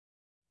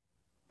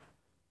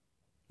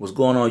What's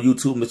going on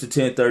YouTube? Mr.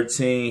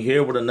 1013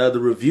 here with another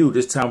review.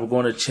 This time we're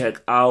going to check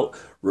out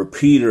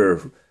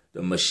Repeater,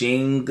 the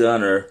machine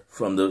gunner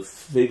from the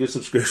figure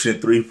subscription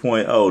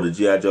 3.0, the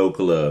G.I.Joe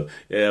Club.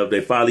 Yeah, they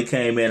finally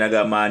came in. I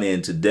got mine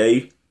in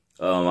today.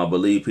 I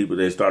believe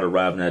they started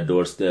arriving at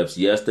doorsteps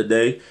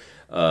yesterday.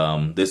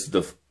 This is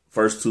the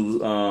first two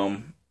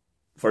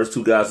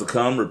guys to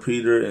come.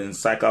 Repeater and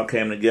Psych Out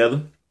came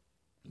together.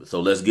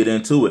 So let's get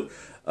into it.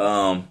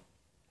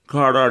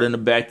 Card art in the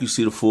back. You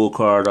see the full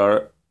card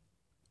art.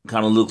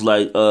 Kind of looks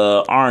like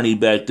Arnie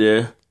back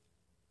there.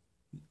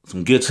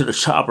 Some Get to the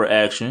Chopper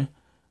action.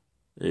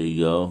 There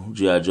you go.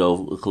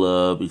 G.I.Joe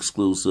Club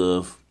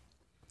exclusive.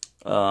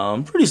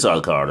 Pretty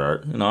solid card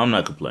art. You know, I'm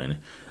not complaining.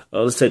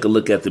 Let's take a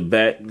look at the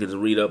back. Get a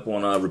read up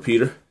on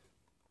Repeater.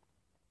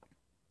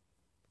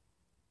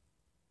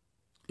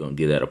 Gonna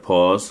get at a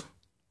pause.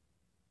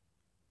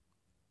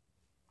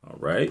 All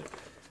right.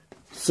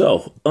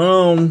 So,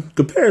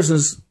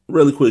 comparisons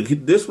really quick.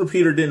 This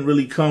Repeater didn't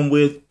really come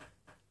with.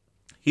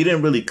 He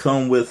didn't really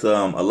come with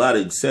a lot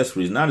of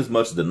accessories, not as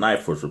much as the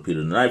Knife Force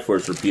Repeater. The Knife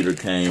Force Repeater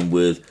came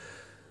with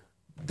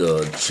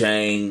the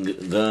chain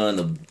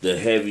gun, the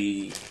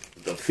heavy,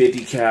 the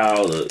 50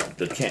 cal,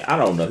 I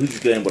don't know. He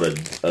just came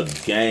with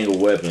a gang of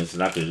weapons,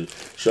 and I can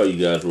show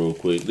you guys real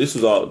quick. This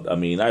is all, I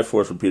mean, Knife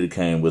Force Repeater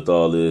came with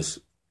all this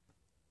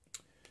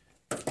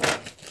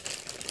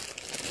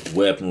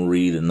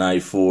weaponry, the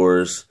Knife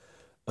Force,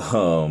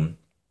 the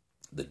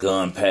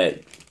gun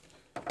pack.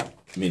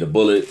 I mean, the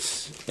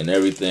bullets and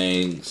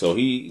everything. So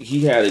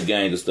he had a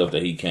gang of stuff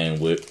that he came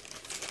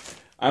with.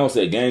 I don't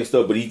say gang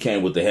stuff, but he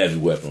came with the heavy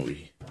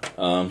weaponry.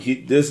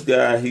 This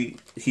guy,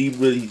 he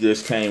really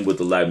just came with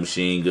the light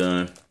machine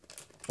gun,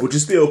 which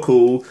is still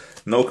cool.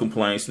 No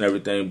complaints and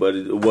everything, but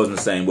it wasn't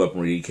the same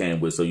weaponry he came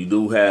with. So you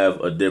do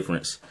have a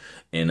difference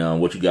in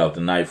what you got with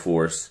the Knife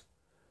Force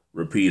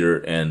Repeater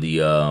and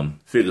the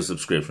figure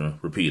subscription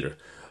Repeater.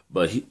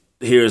 But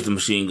here's the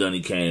machine gun he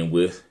came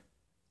with.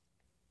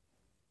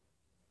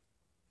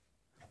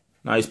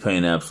 Nice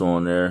paint apps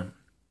on there.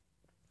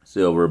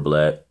 Silver,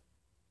 black.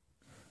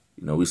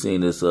 You know, we've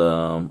seen this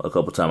a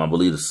couple times. I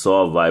believe the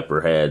Saw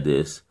Viper had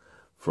this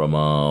from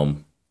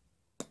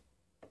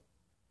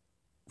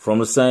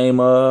the same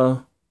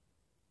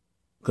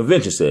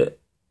convention set.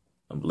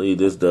 I believe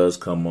this does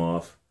come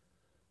off.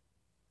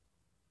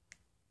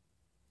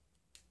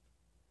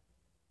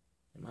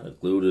 I might have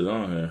glued it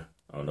on here.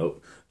 Oh,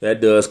 nope.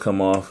 That does come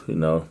off, you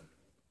know.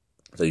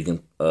 So you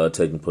can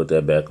take and put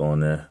that back on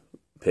there.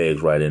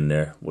 Pegs right in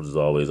there, which is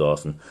always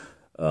awesome.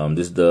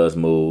 This does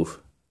move.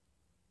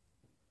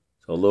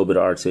 So a little bit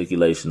of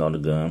articulation on the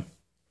gun.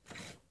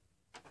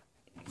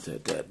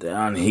 Set that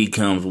down. He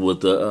comes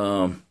with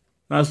a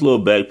nice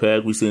little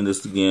backpack. We've seen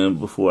this again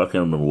before. I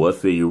can't remember what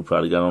figure. We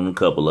probably got on a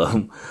couple of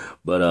them.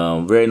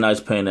 But very nice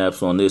paint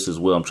apps on this as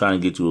well. I'm trying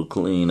to get you a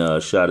clean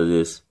shot of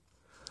this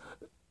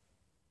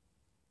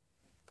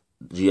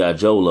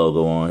G.I.Joe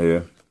logo on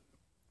here.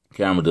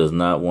 Camera does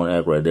not want to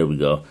act right. There we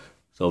go.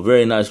 So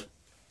very nice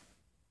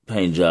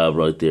paint job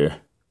right there.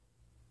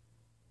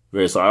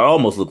 Very sorry. I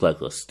almost look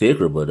like a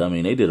sticker, but I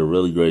mean, they did a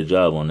really great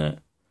job on that.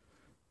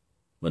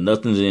 But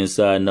nothing's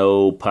inside,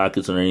 no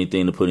pockets or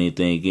anything to put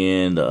anything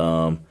in.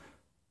 The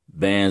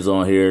bands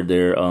on here,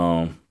 they're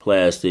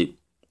plastic,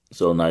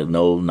 so like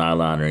no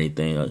nylon or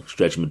anything, like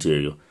stretchy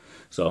material.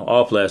 So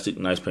all plastic,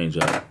 nice paint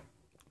job.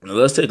 Now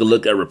let's take a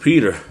look at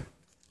Repeater.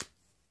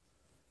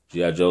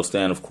 G.I. Joe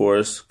stand, of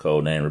course,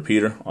 code name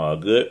Repeater, all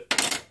good.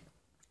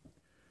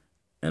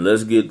 And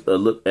let's get a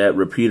look at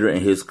Repeater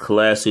in his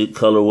classic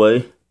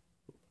colorway.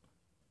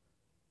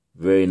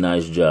 Very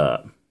nice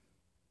job.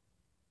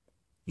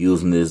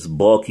 Using this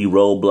bulky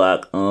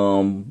roadblock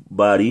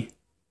body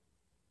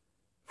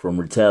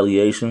from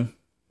Retaliation.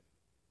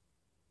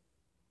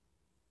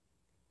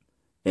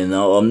 And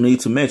I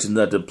need to mention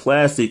that the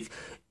plastic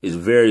is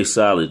very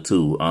solid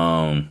too.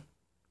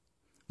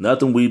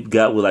 Nothing we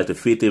got with like the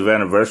 50th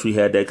anniversary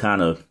had that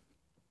kind of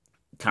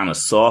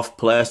soft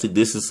plastic.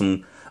 This is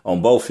some on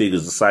both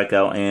figures, the Psych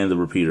Out and the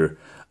Repeater.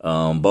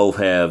 Both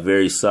have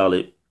very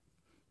solid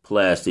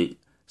plastic,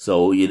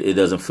 so it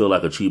doesn't feel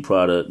like a cheap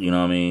product, you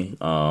know what I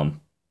mean?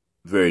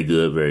 Very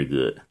good, very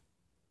good.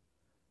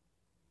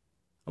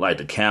 I like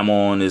the camo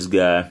on this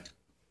guy.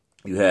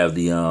 You have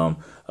the,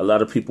 a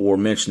lot of people were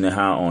mentioning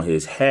how on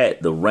his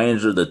hat, the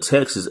Ranger, the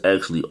text is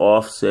actually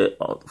offset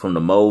from the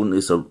mold. Let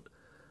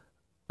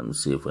me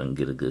see if I can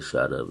get a good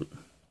shot of it.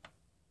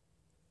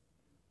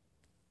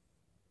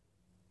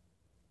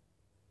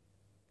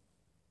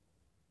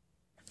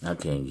 I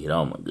can't get,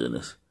 oh my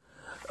goodness.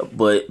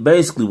 But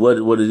basically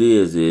what it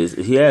is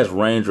he has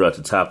Ranger at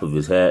the top of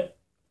his hat.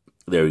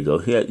 There we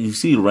go. You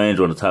see the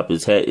Ranger on the top of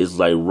his hat is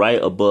like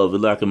right above it,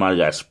 like it might have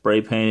got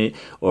spray painted,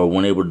 or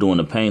when they were doing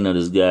the paint of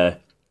this guy,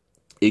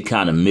 it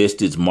kind of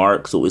missed its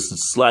mark. So it's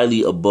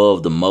slightly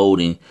above the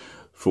molding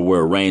for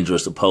where a Ranger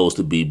is supposed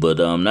to be. But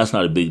that's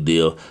not a big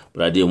deal.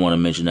 But I did want to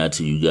mention that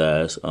to you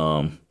guys.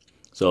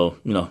 So,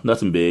 you know,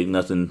 nothing big,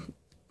 nothing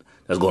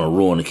that's going to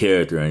ruin the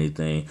character or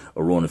anything,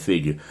 or ruin the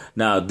figure.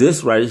 Now,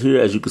 this right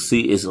here, as you can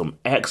see, is some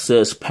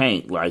excess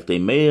paint. Like, they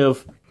may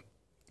have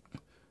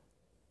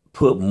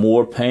put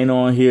more paint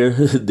on here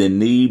than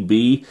need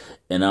be.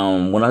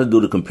 And when I do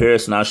the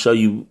comparison, I'll show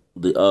you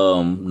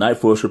the Night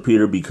Force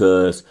repeater,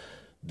 because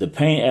the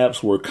paint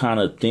apps were kind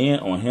of thin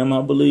on him,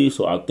 I believe.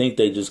 So I think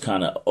they just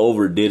kind of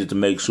overdid it to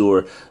make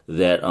sure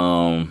that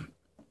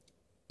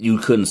you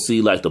couldn't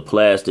see like the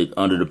plastic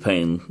under the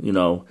paint, you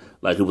know,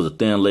 like it was a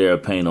thin layer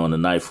of paint on the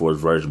Night Force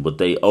version, but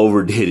they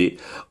overdid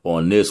it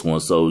on this one.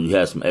 So you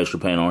had some extra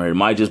paint on here. It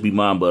might just be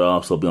mine, but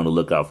also be on the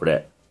lookout for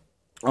that.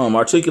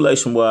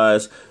 Articulation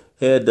wise,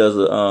 head does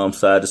a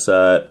side to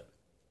side,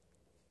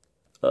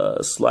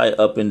 slight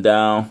up and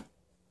down.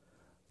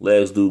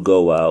 Legs do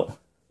go out.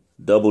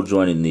 Double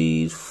jointed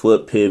knees,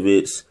 foot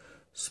pivots,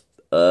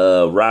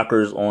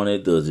 rockers on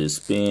it. Does it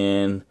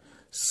spin?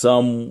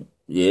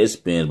 Yeah, it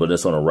spins, but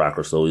it's on a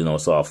rocker, so you know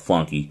it's all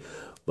funky.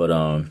 But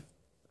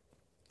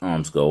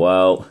arms go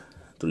out,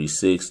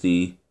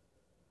 360.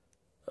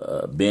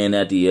 Bend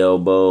at the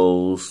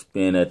elbows,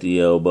 spin at the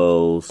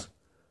elbows,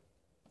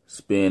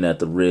 spin at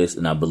the wrist,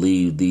 and I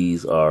believe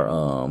these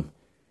are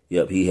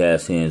yep, he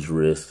has hinged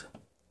wrist.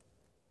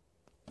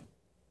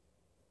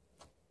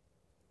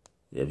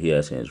 Yep, he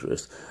has hinged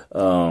wrist.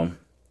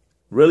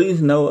 Really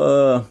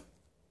no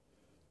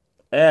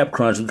ab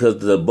crunch, because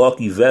the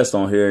bulky vest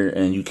on here,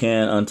 and you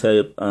can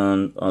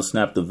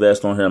unsnap the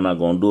vest on here. I'm not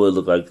gonna do it.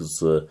 Look like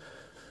it's a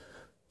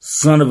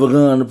son of a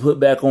gun to put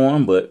back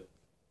on, but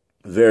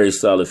very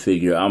solid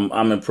figure.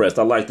 I'm impressed.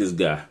 I like this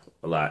guy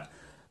a lot.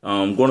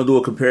 I'm gonna do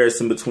a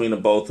comparison between the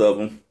both of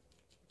them,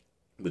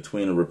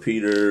 between a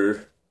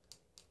repeater,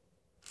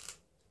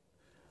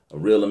 a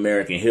Real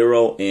American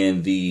Hero,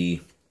 and the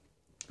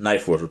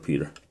Night Force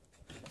repeater.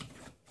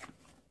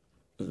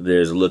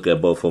 There's a look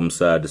at both of them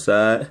side to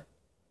side.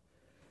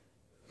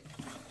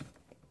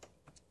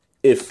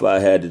 If I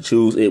had to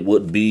choose, it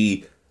would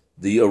be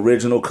the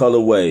original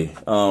colorway.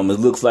 It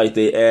looks like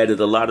they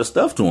added a lot of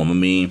stuff to him. I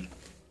mean,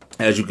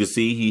 as you can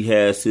see, he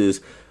has his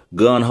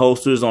gun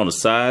holsters on the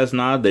sides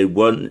now. They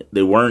weren't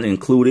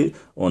included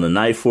on the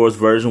Night Force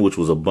version, which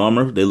was a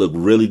bummer. They look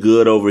really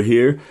good over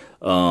here.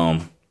 They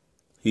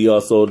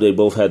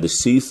both had the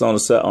sheaths on the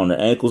side, on the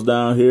ankles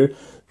down here.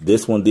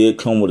 This one did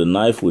come with a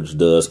knife, which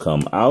does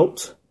come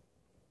out.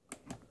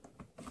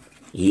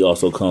 He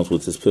also comes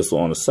with his pistol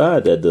on the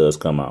side that does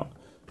come out.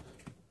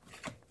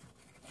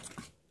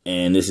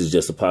 And this is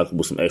just a pocket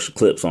with some extra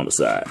clips on the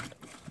side.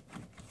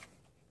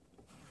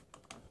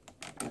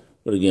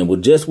 But again,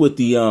 with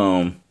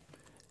the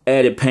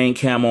added paint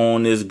camo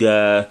on this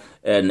guy,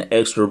 adding the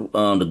extra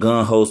the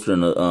gun holster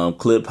and the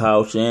clip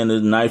pouch and the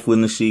knife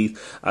with the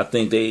sheath, I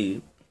think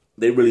they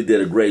really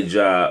did a great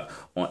job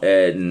on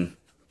adding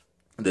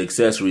the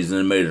accessories, and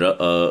it made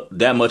it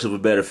that much of a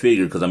better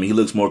figure, because I mean, he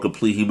looks more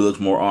complete, he looks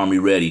more army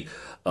ready.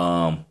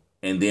 And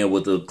then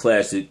with the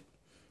classic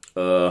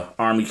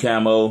army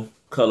camo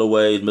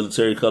colorways,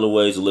 military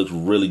colorways, it looks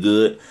really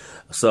good.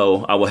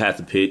 So I would have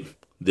to pick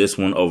this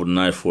one over the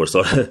Night Force.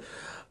 So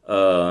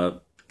the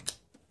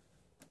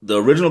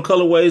original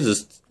colorways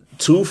is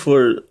 2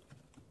 for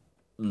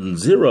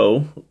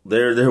 0.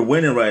 They're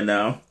winning right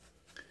now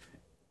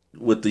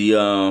with the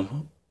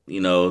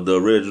the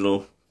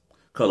original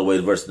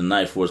colorways versus the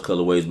Night Force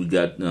colorways we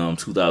got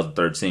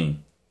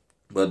 2013.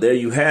 But there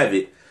you have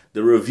it.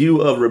 The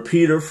review of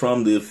Repeater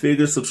from the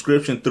Figure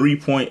Subscription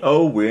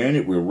 3.0. We're in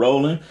it. We're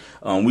rolling.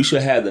 We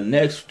should have the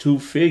next 2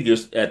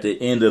 figures at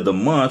the end of the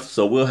month.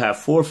 So we'll have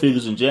 4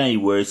 figures in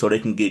January, so the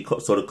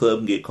club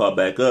can get caught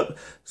back up.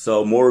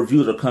 So more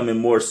reviews are coming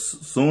more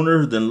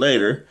sooner than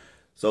later.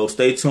 So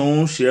stay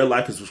tuned, share,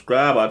 like, and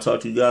subscribe. I'll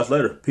talk to you guys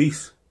later.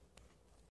 Peace.